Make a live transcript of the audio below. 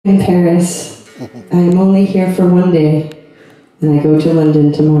In Paris. I'm only here for one day, and I go to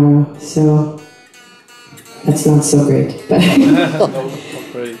London tomorrow, so that's not so great. But, No,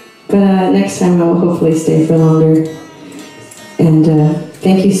 not great. but next time I will hopefully stay for longer. And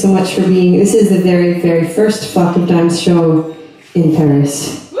thank you so much for being. This is the very, very first Flock of Dimes show in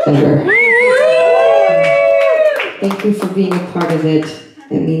Paris ever. Thank you for being a part of it.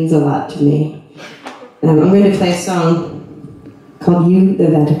 It means a lot to me. I'm going to play a song called You, the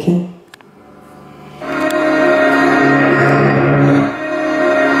Vatican.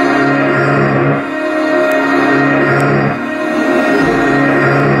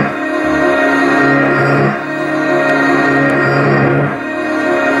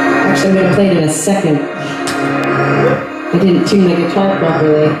 Actually, I'm going to play it in a second. I didn't tune my guitar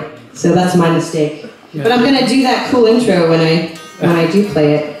properly, so that's my mistake. Yeah. But I'm going to do that cool intro when I do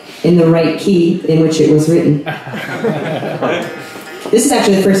play it in the right key in which it was written. This is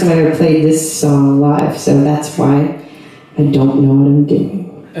actually the first time I've ever played this song live, so that's why I don't know what I'm doing.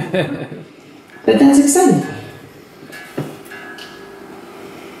 But that's exciting.